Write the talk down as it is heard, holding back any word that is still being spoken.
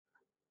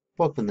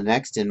Welcome to the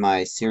next in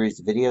my series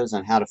of videos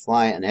on how to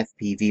fly an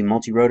FPV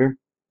multirotor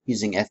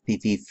using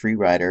FPV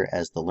Freerider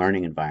as the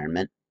learning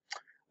environment.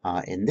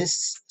 In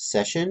this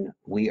session,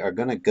 we are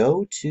going to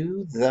go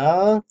to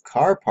the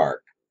car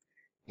park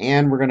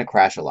and we're going to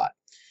crash a lot.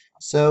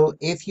 So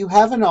if you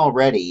haven't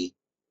already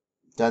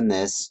done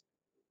this,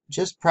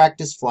 just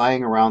practice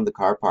flying around the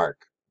car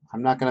park.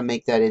 I'm not going to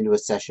make that into a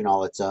session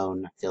all its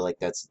own. I feel like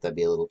that'd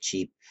be a little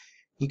cheap.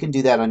 You can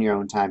do that on your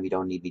own time. You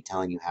don't need me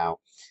telling you how.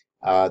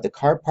 The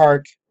car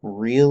park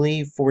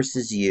really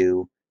forces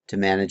you to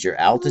manage your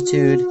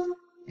altitude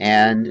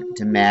and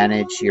to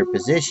manage your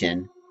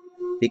position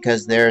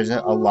because there's a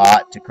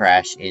lot to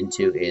crash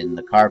into in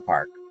the car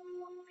park.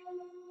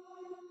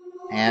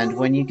 And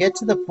when you get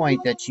to the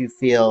point that you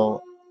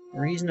feel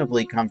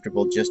reasonably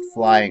comfortable just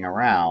flying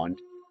around,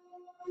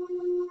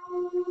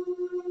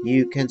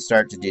 you can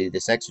start to do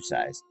this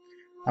exercise.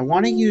 I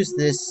want to use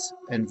this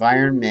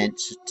environment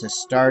to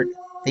start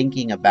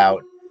thinking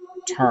about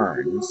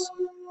turns.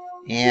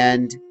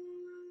 And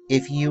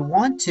if you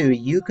want to,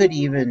 you could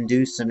even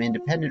do some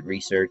independent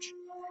research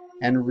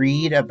and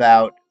read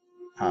about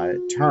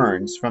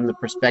turns from the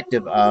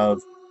perspective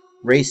of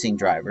racing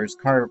drivers,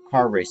 car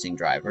racing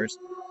drivers.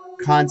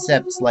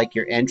 Concepts like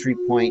your entry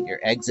point, your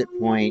exit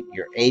point,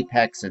 your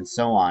apex, and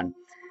so on,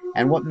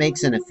 and what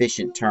makes an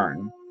efficient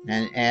turn.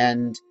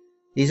 And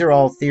these are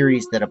all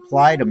theories that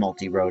apply to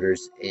multirotors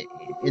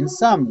in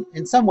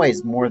some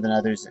ways more than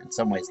others, in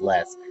some ways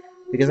less.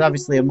 Because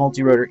obviously a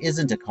multirotor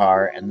isn't a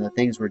car, and the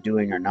things we're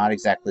doing are not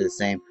exactly the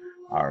same.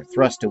 Our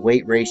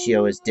thrust-to-weight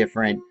ratio is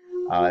different.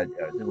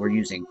 We're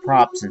using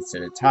props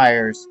instead of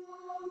tires.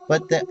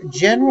 But the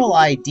general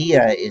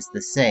idea is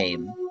the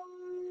same,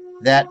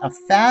 that a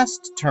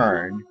fast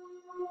turn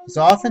is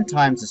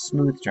oftentimes a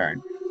smooth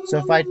turn. So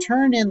if I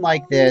turn in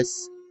like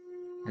this,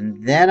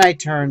 and then I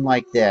turn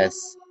like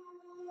this,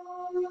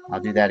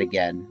 I'll do that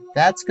again.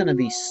 That's going to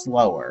be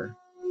slower.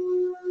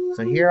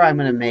 So here I'm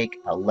going to make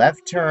a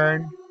left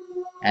turn,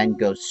 and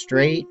go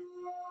straight,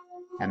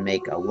 and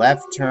make a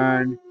left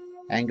turn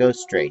and go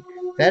straight.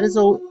 That is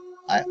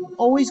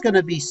always going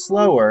to be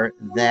slower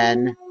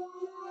than,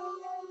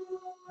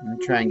 let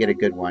me try and get a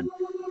good one,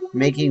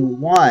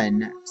 making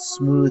one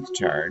smooth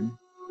turn.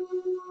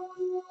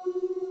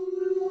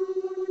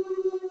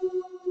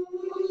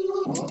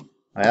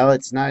 Well,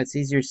 it's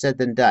easier said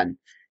than done.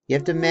 You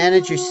have to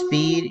manage your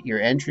speed, your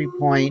entry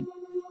point.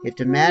 You have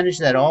to manage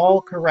that all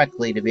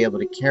correctly to be able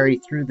to carry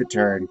through the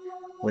turn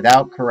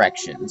without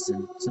corrections,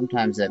 and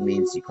sometimes that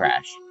means you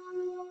crash.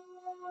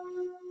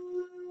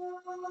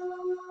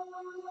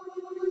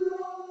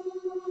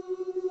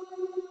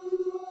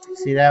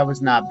 See, that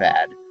was not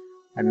bad.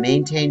 I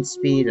maintained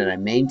speed and I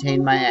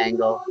maintained my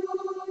angle.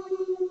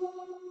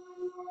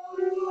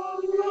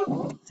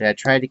 See, I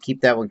tried to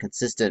keep that one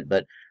consistent,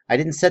 but I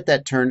didn't set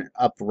that turn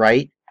up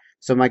right.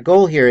 So my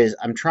goal here is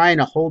I'm trying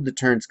to hold the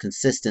turns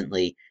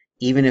consistently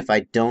even if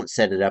I don't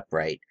set it up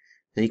right.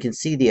 So you can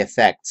see the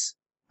effects.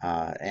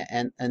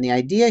 And the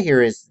idea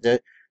here is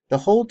the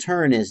whole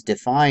turn is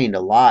defined a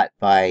lot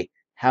by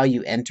how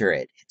you enter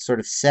it. It's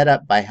sort of set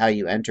up by how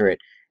you enter it,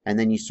 and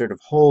then you sort of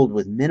hold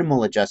with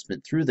minimal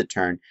adjustment through the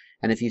turn.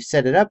 And if you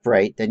set it up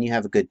right, then you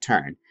have a good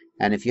turn.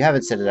 And if you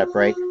haven't set it up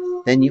right,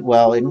 then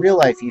well, in real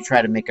life you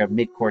try to make a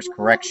mid-course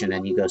correction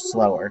and you go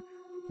slower.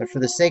 But for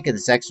the sake of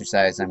this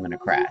exercise, I'm going to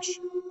crash,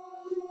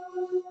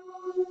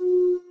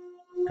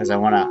 because I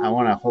want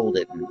to hold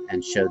it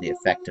and show the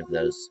effect of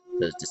those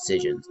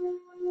decisions.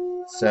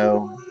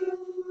 So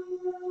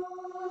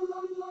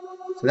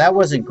that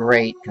wasn't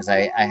great because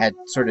I had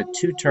sort of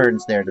two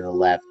turns there to the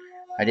left.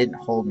 I didn't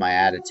hold my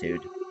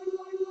attitude.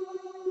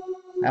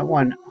 That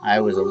one I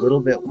was a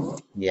little bit,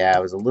 yeah, I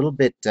was a little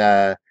bit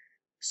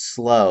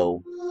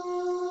slow,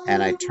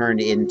 and I turned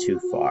in too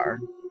far.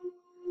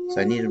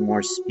 So I needed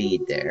more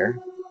speed there.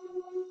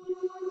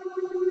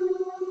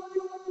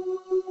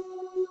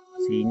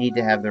 So you need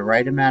to have the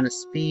right amount of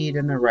speed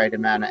and the right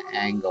amount of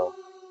angle.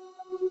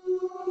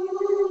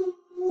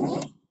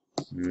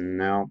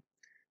 No.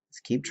 Let's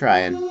keep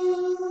trying.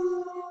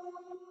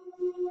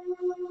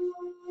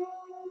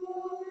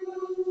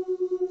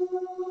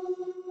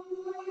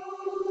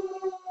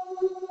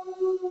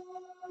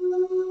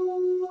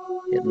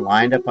 Getting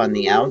lined up on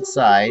the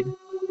outside.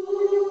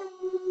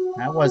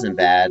 That wasn't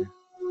bad.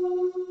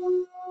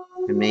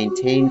 And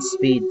maintained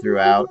speed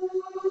throughout.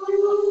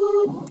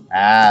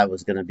 It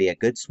was going to be a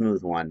good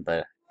smooth one,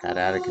 but got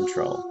out of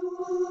control.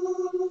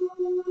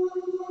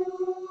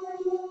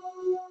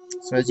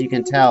 So as you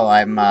can tell,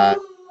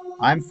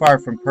 I'm far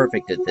from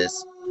perfect at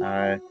this.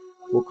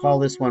 We'll call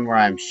this one where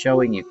I'm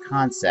showing you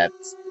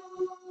concepts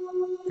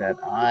that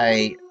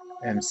I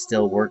am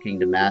still working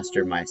to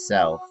master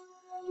myself,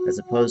 as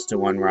opposed to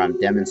one where I'm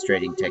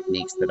demonstrating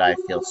techniques that I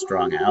feel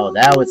strong at. Oh,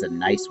 that was a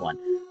nice one.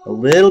 A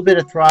little bit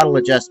of throttle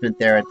adjustment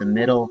there at the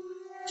middle,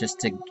 just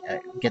to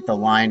get the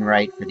line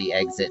right for the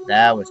exit.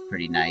 That was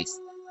pretty nice.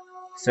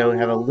 So we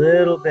have a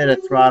little bit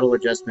of throttle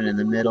adjustment in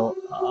the middle.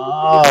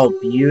 Oh,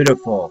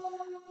 beautiful.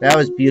 That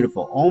was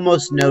beautiful.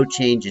 Almost no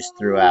changes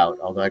throughout,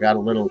 although I got a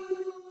little...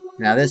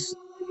 Now this...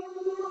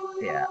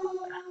 Yeah.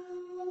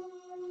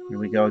 Here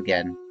we go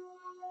again.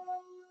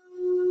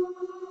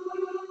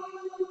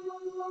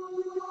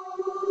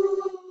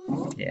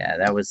 Yeah,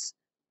 that was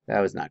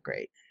not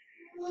great.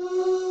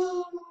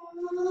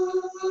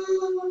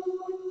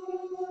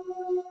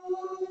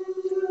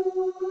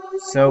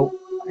 So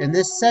in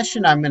this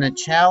session, I'm going to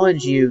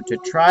challenge you to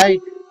try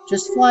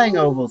just flying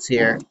ovals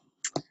here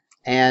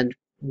and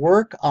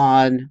work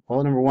on,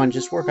 well, number one,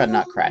 just work on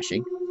not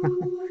crashing.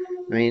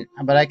 I mean,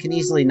 but I can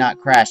easily not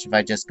crash if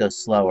I just go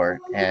slower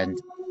and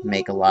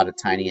make a lot of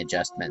tiny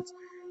adjustments.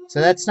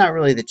 So that's not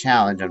really the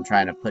challenge I'm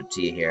trying to put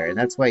to you here, and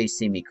that's why you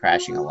see me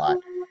crashing a lot,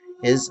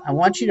 is I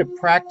want you to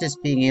practice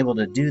being able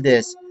to do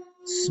this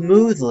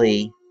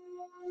smoothly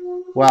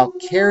while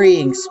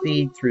carrying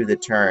speed through the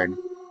turn,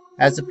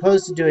 as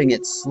opposed to doing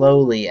it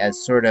slowly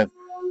as sort of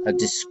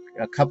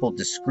a couple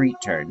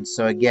discrete turns.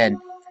 So again,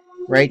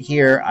 right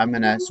here, I'm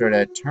going to sort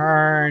of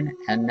turn,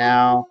 and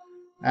now,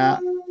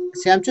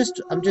 see, I'm just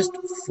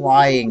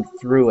flying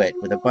through it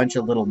with a bunch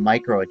of little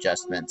micro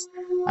adjustments.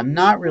 I'm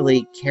not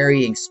really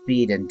carrying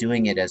speed and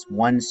doing it as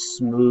one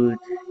smooth,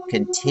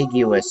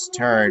 contiguous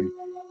turn,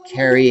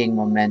 carrying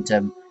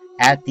momentum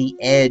at the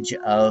edge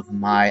of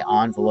my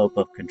envelope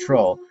of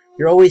control.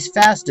 You're always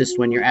fastest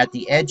when you're at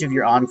the edge of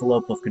your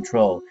envelope of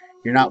control.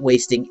 You're not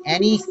wasting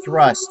any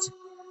thrust.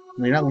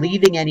 You're not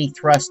leaving any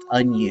thrust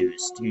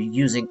unused. You're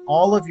using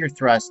all of your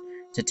thrust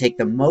to take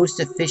the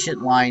most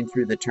efficient line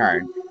through the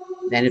turn.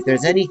 And if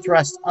there's any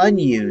thrust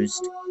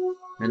unused,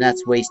 then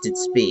that's wasted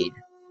speed.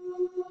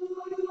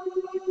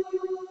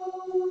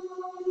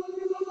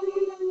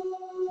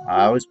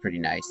 That was pretty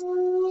nice.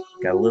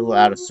 Got a little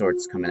out of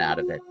sorts coming out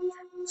of it.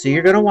 So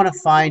you're going to want to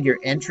find your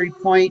entry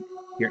point,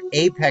 your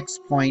apex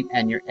point,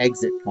 and your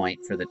exit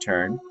point for the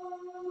turn.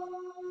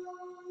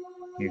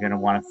 You're going to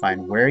want to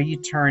find where you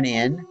turn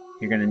in.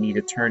 You're going to need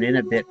to turn in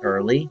a bit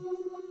early.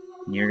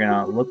 And you're going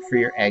to look for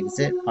your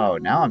exit. Oh,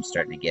 now I'm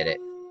starting to get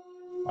it.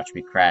 Watch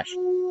me crash.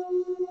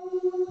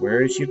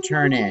 Where is your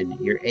turn in,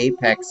 your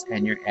apex,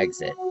 and your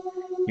exit?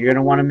 You're going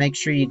to want to make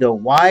sure you go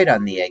wide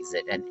on the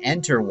exit and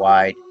enter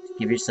wide to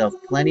give yourself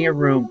plenty of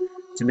room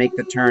to make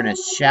the turn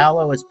as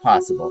shallow as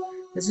possible.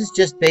 This is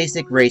just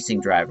basic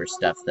racing driver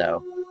stuff,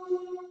 though.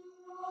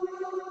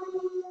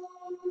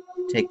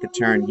 Take the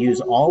turn.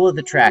 Use all of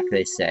the track,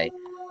 they say.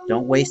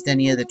 Don't waste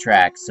any of the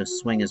track, so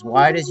swing as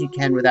wide as you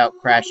can without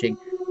crashing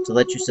to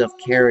let yourself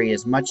carry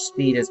as much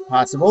speed as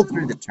possible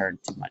through the turn.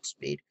 Too much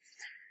speed.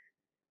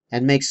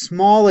 And make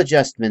small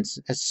adjustments,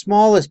 as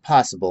small as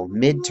possible,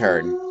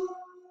 mid-turn,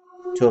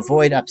 to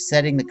avoid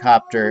upsetting the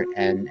copter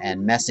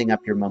and messing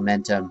up your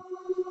momentum,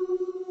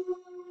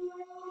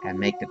 and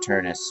make the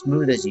turn as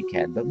smooth as you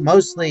can. But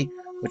mostly,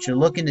 what you're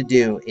looking to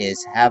do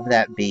is have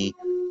that be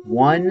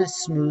one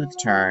smooth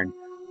turn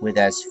with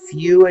as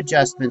few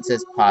adjustments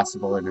as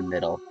possible in the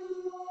middle.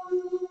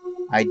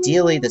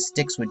 Ideally, the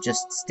sticks would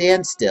just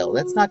stand still.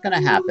 That's not going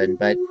to happen,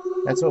 but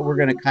that's what we're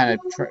going to kind of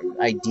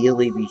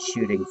ideally be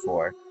shooting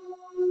for.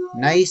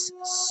 Nice,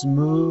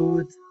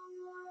 smooth.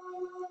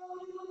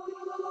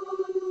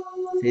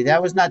 See,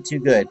 that was not too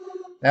good.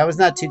 That was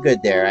not too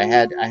good there. I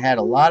had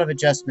a lot of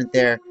adjustment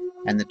there,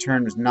 and the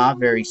turn was not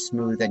very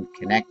smooth and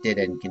connected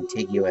and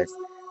contiguous.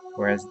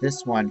 Whereas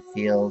this one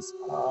feels,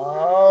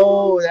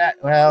 oh,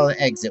 well,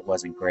 the exit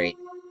wasn't great,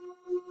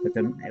 but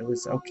it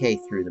was okay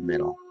through the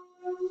middle.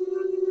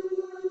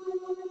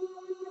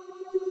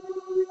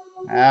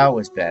 That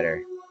was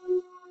better.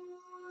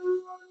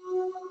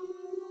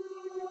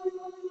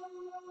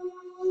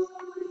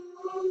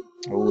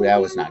 Oh, that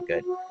was not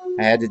good.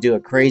 I had to do a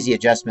crazy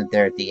adjustment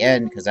there at the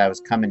end because I was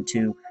coming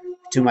too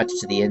much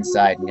to the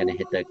inside and going to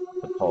hit the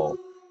pole.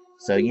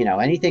 So, you know,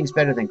 anything's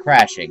better than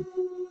crashing.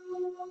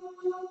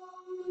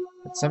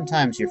 But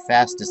sometimes your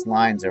fastest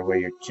lines are where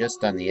you're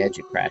just on the edge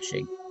of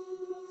crashing.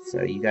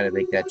 So you got to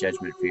make that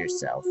judgment for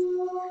yourself.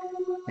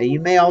 Now,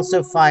 you may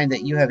also find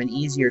that you have an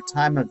easier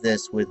time of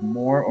this with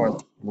more or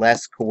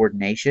less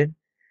coordination.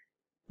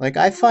 Like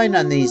I find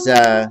on these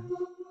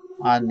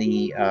on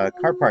the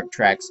car park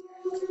tracks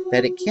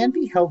that it can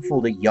be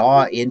helpful to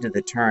yaw into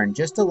the turn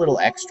just a little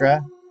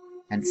extra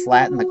and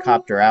flatten the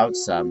copter out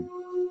some.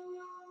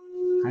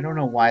 I don't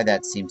know why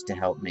that seems to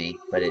help me,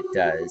 but it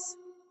does.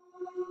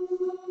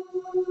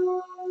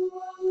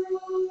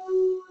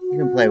 You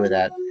can play with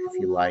that if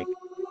you like.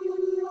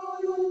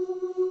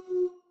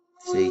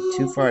 See,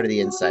 too far to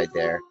the inside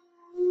there.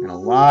 And a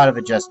lot of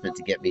adjustment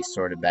to get me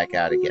sorted back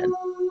out again.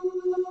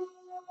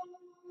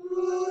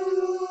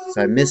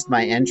 So I missed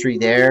my entry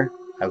there.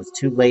 I was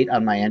too late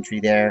on my entry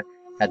there.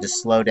 Had to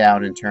slow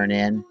down and turn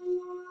in.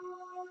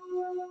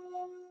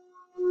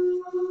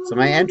 So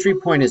my entry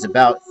point is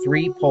about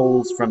 3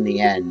 poles from the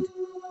end,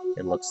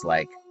 it looks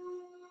like.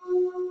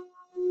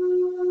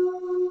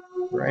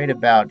 Right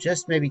about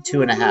just maybe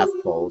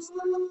 2.5 poles.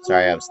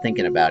 Sorry, I was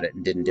thinking about it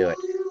and didn't do it.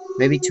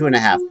 Maybe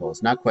 2.5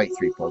 poles, not quite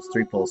 3 poles.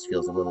 3 poles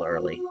feels a little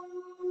early.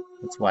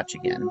 Let's watch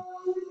again.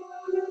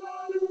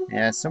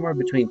 Yeah, somewhere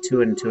between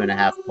 2 and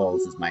 2.5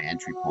 poles is my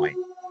entry point.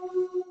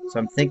 So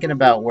I'm thinking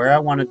about where I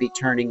want to be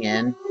turning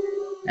in.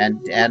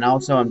 And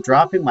also I'm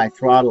dropping my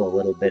throttle a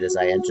little bit as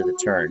I enter the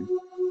turn.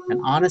 And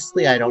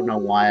honestly, I don't know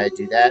why I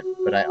do that,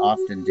 but I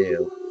often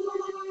do.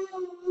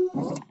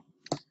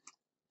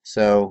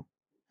 So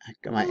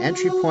my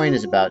entry point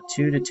is about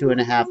 2 to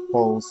 2.5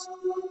 poles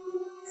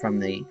from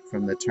the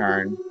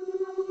turn.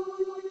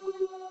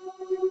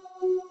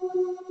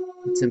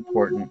 It's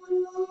important.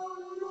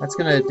 That's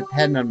going to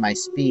depend on my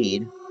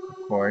speed, of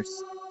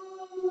course.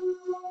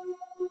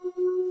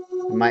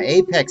 And my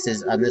apex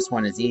is on this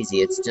one is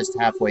easy. It's just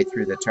halfway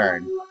through the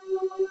turn.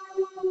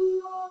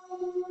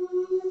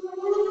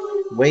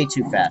 Way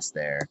too fast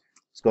there.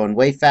 It's going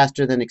way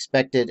faster than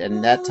expected,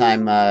 and that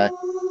time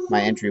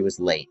my entry was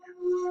late.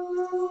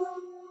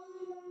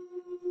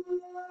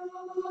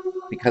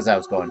 Because I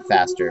was going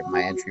faster,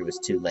 my entry was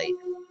too late.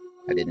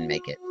 I didn't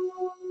make it.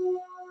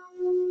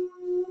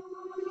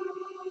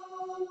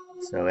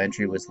 So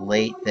entry was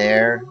late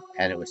there,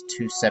 and it was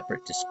 2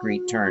 separate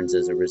discrete turns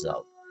as a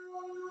result.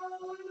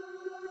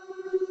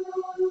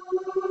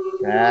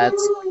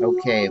 That's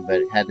okay,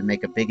 but had to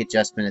make a big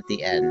adjustment at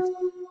the end.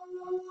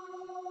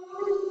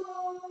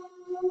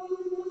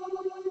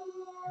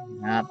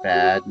 Not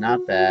bad,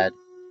 not bad.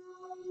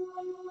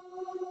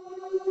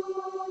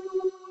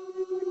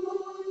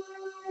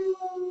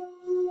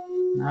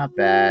 Not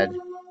bad.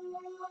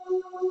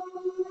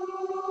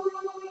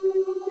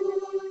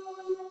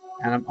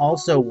 And I'm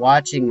also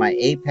watching my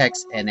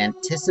apex and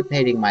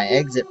anticipating my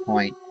exit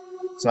point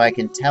so I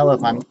can tell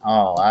if I'm...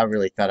 Oh, I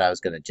really thought I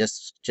was going to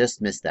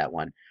just miss that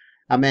one.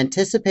 I'm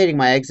anticipating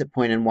my exit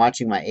point and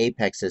watching my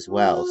apex as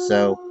well.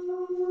 So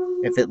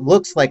if it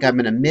looks like I'm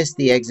going to miss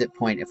the exit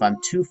point, if I'm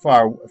too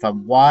far, if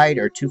I'm wide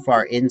or too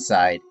far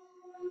inside,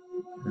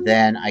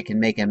 then I can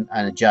make an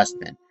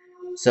adjustment.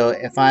 So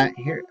if I'm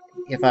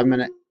going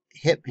to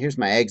hit, here's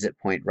my exit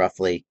point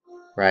roughly,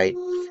 right?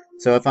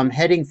 So if I'm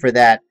heading for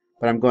that,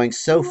 but I'm going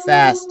so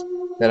fast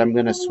that I'm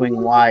going to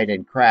swing wide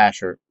and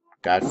crash, or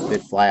God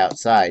forbid, fly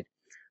outside,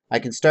 I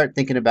can start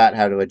thinking about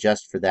how to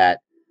adjust for that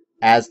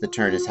as the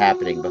turn is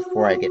happening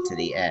before I get to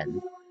the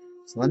end.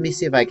 So let me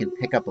see if I can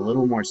pick up a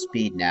little more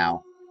speed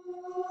now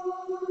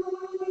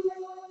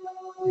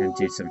and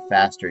do some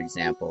faster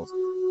examples.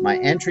 My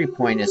entry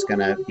point is going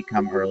to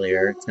become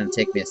earlier. It's going to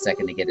take me a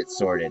second to get it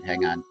sorted.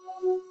 Hang on.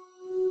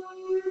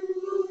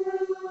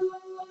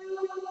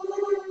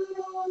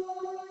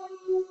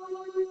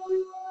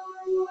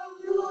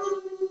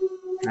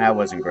 That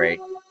wasn't great.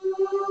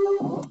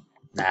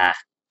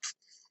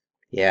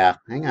 Yeah,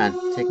 hang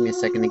on. Take me a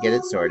second to get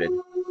it sorted.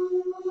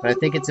 But I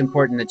think it's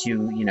important that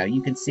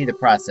you can see the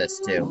process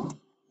too.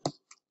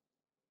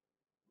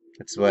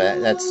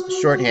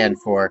 That's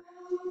shorthand for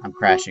I'm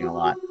crashing a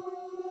lot.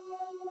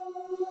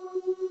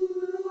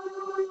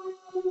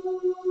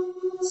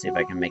 Let's see if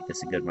I can make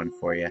this a good one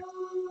for you.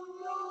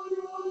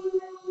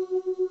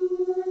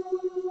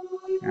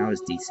 That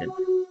was decent.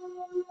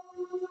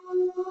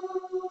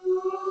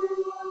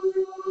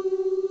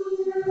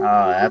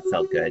 Oh, that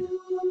felt good.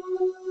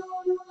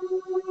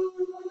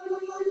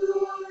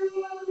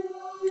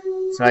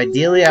 So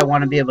ideally, I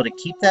want to be able to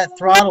keep that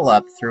throttle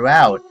up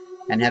throughout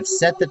and have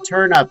set the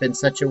turn up in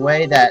such a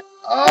way that...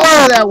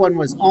 Oh, that one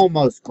was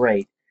almost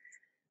great.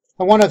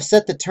 I want to have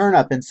set the turn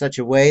up in such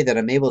a way that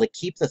I'm able to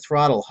keep the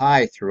throttle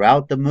high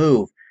throughout the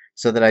move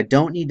so that I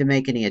don't need to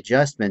make any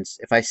adjustments.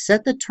 If I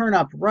set the turn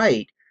up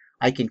right,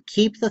 I can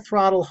keep the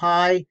throttle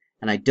high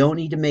and I don't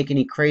need to make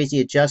any crazy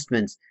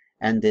adjustments.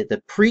 And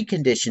the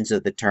preconditions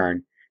of the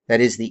turn, that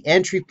is the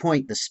entry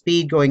point, the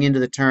speed going into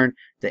the turn,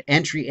 the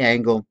entry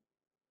angle,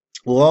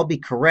 will all be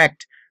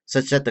correct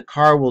such that the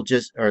car will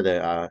just, or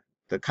the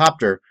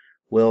copter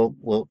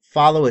will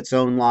follow its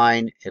own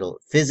line.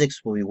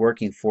 Physics will be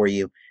working for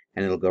you,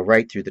 and it'll go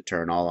right through the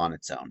turn all on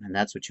its own. And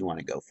that's what you want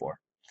to go for.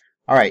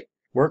 All right,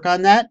 work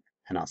on that,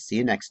 and I'll see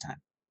you next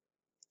time.